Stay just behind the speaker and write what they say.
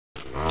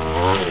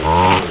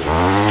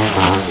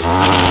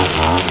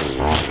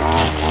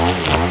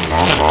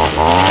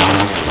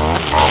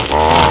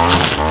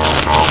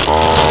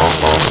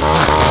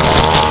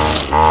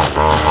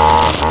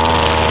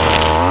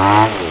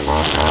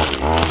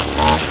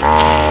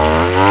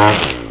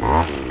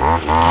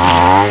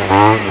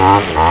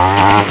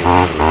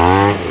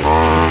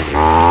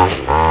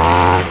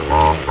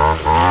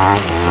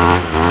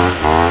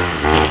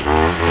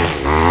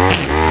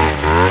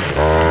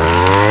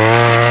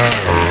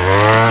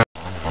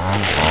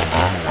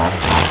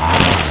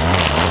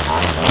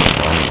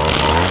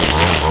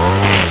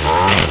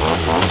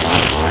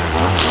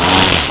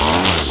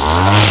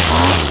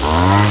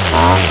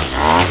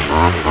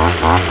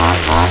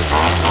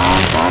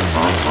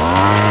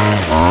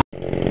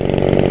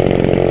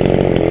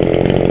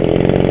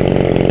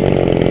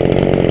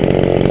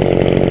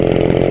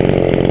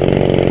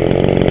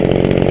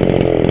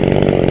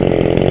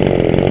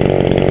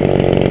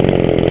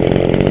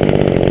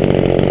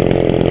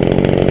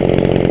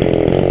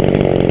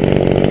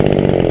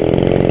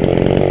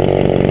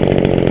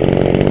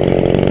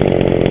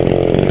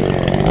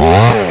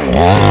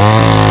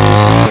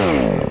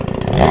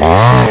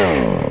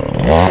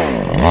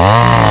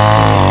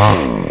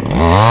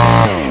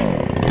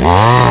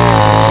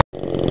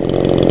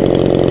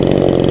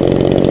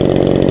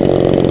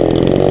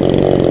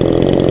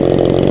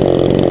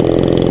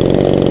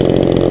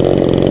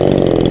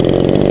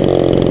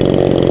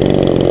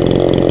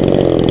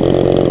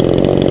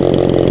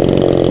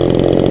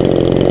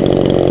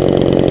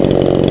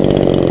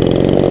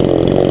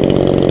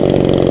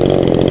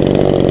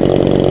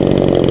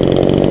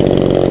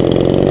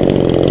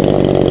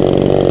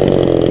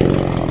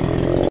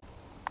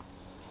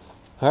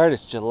Alright,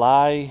 it's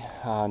July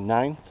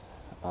 9th,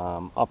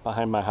 up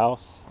behind my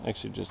house.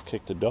 Actually just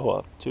kicked the dough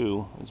up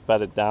too. It's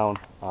bedded down.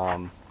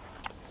 I'm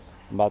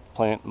about to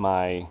plant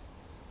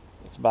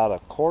it's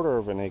about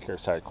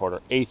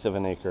eighth of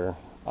an acre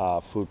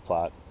food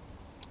plot.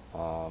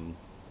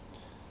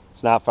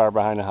 It's not far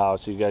behind the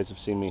house. You guys have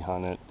seen me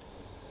hunt it.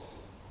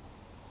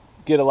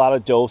 Get a lot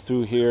of doe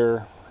through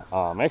here.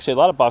 Actually a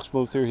lot of bucks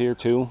move through here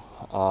too.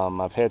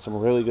 I've had some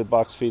really good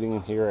bucks feeding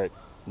in here at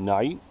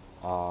night.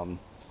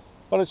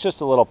 But it's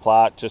just a little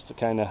plot just to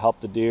kind of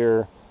help the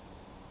deer.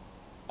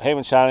 I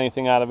haven't shot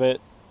anything out of it.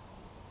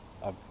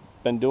 I've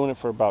been doing it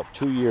for about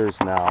 2 years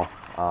now.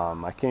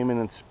 I came in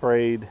and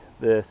sprayed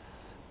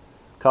this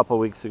a couple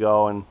weeks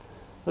ago, and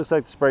looks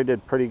like the spray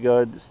did pretty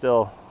good.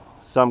 Still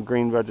some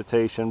green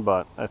vegetation,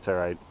 but that's all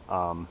right.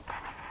 I'm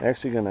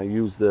actually going to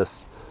use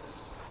this.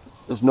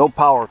 There's no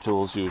power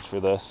tools used for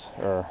this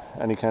or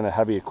any kind of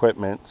heavy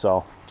equipment,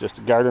 so just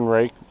a garden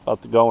rake.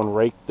 About to go and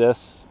rake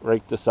this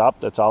up.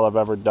 That's all I've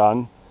ever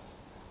done.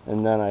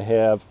 And then I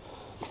have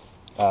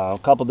a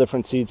couple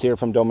different seeds here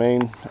from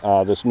Domain.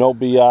 This No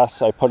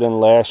BS I put in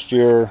last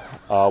year,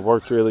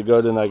 worked really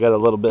good, and I got a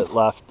little bit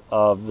left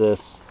of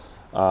this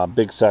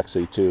Big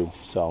Sexy too.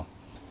 So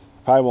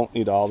probably won't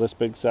need all this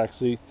Big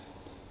Sexy.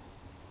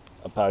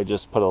 I'll probably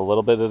just put a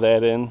little bit of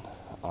that in,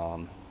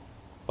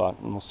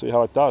 but we'll see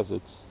how it does.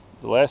 It's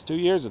the last 2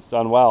 years it's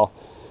done well.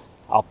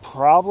 I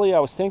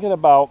was thinking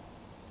about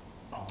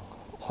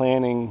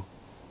planting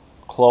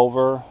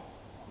clover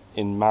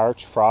in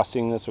March,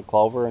 frosting this with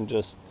clover and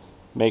just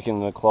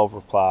making the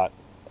clover plot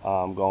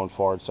going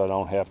forward, so I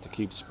don't have to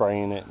keep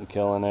spraying it and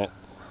killing it.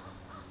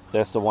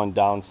 That's the one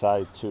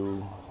downside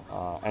to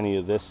any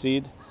of this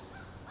seed.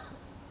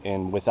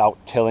 And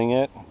without tilling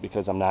it,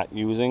 because I'm not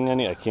using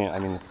any, I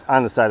mean it's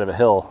on the side of a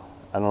hill.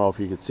 I don't know if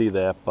you could see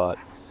that, but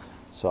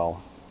so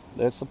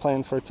that's the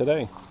plan for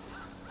today.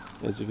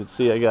 As you can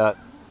see, I got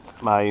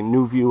my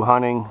New View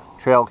Hunting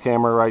trail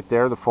camera right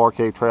there, the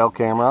 4K trail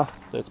camera.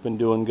 That's been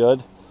doing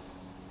good.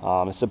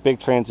 It's a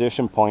big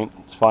transition point.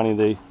 It's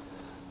funny,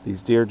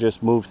 these deer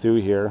just moved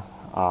through here.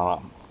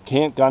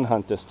 Can't gun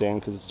hunt this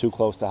stand because it's too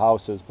close to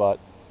houses, but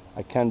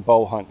I can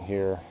bow hunt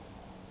here.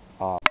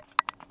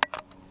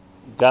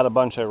 Got a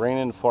bunch of rain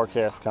in the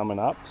forecast coming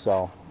up,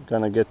 so I'm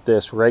gonna get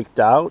this raked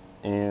out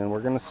and we're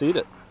gonna seed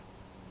it.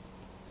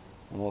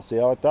 And we'll see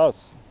how it does.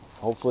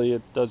 Hopefully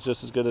it does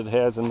just as good as it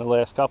has in the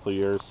last couple of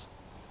years.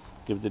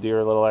 Give the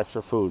deer a little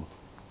extra food.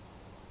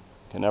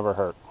 Can never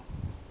hurt.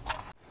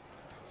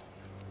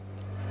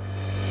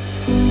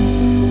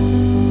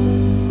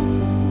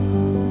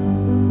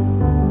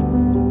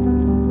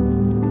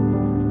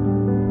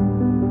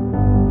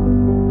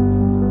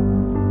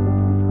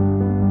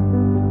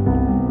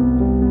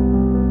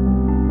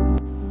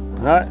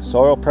 Alright,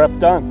 soil prep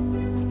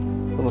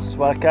done. Little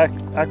Swag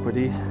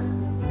Equity.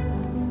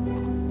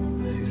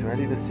 She's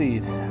ready to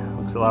seed.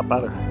 Looks a lot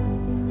better.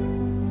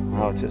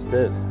 Oh, it just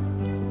did. A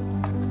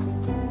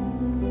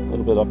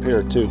little bit up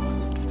here too.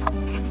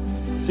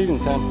 Seeding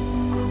time.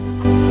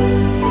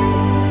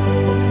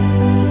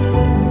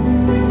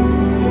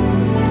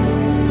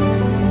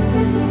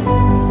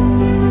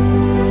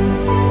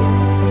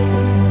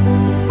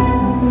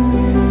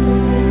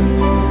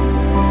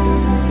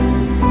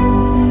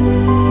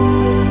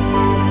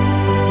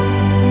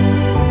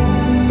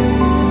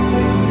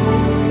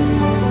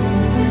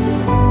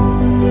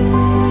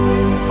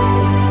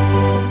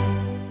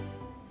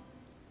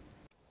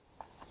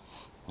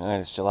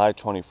 Alright, it's July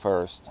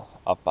 21st,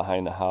 up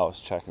behind the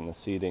house checking the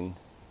seeding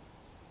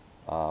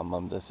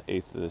on this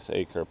eighth of this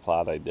acre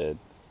plot I did,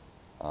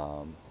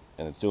 and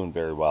it's doing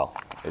very well,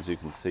 as you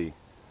can see.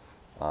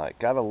 It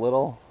got a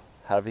little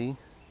heavy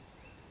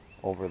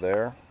over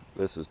there.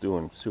 This is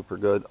doing super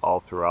good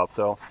all throughout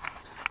though,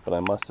 but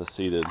I must have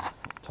seeded a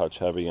touch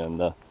heavy on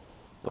the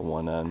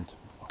one end.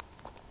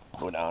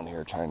 Go down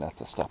here, try not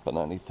to step on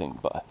anything,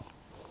 but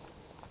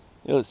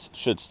it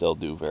should still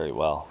do very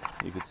well.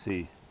 You can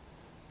see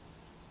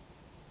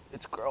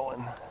it's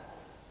growing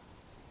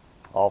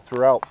all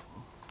throughout.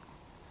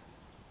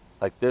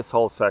 Like this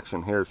whole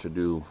section here should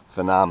do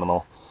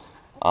phenomenal,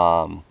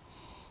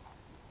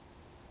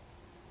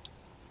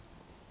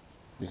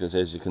 because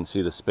as you can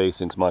see the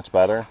spacing's much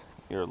better.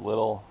 You're a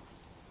little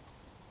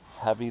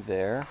heavy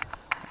there.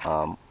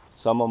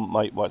 Some of them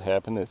what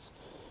happened is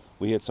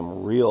we had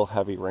some real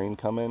heavy rain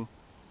come in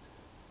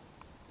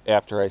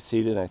after I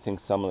seeded. I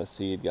think some of the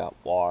seed got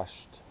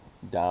washed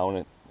down.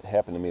 It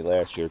happened to me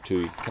last year too.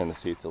 You can kind of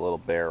see it's a little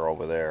bare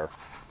over there,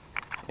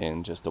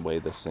 and just the way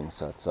this thing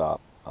sets up.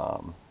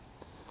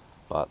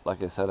 But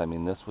like I said, I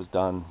mean this was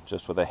done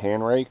just with a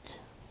hand rake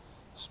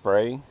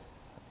spray.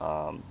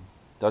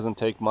 Doesn't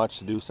take much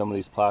to do some of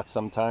these plots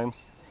sometimes,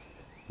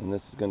 and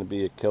this is going to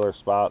be a killer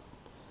spot.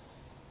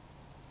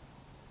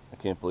 I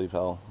can't believe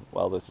how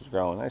well this is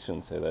growing. I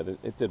shouldn't say that.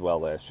 It did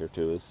well last year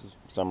too. This is,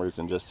 for some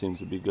reason, just seems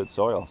to be good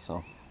soil,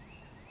 so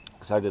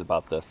excited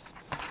about this.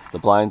 The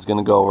blind's going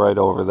to go right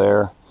over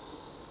there,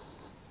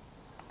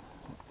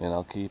 and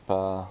I'll keep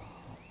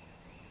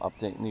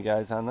updating you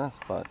guys on this.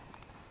 But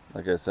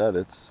like I said,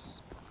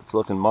 it's It's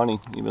looking money,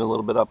 even a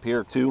little bit up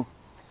here too.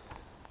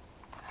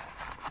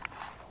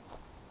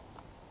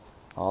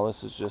 All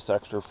this is just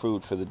extra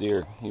food for the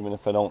deer, even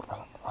if I don't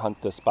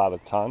hunt this spot a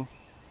ton.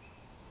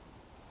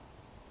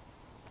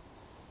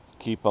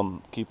 Keep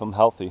them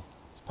healthy.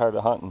 It's part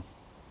of hunting.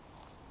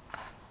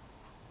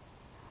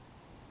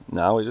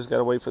 Now we just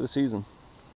gotta wait for the season.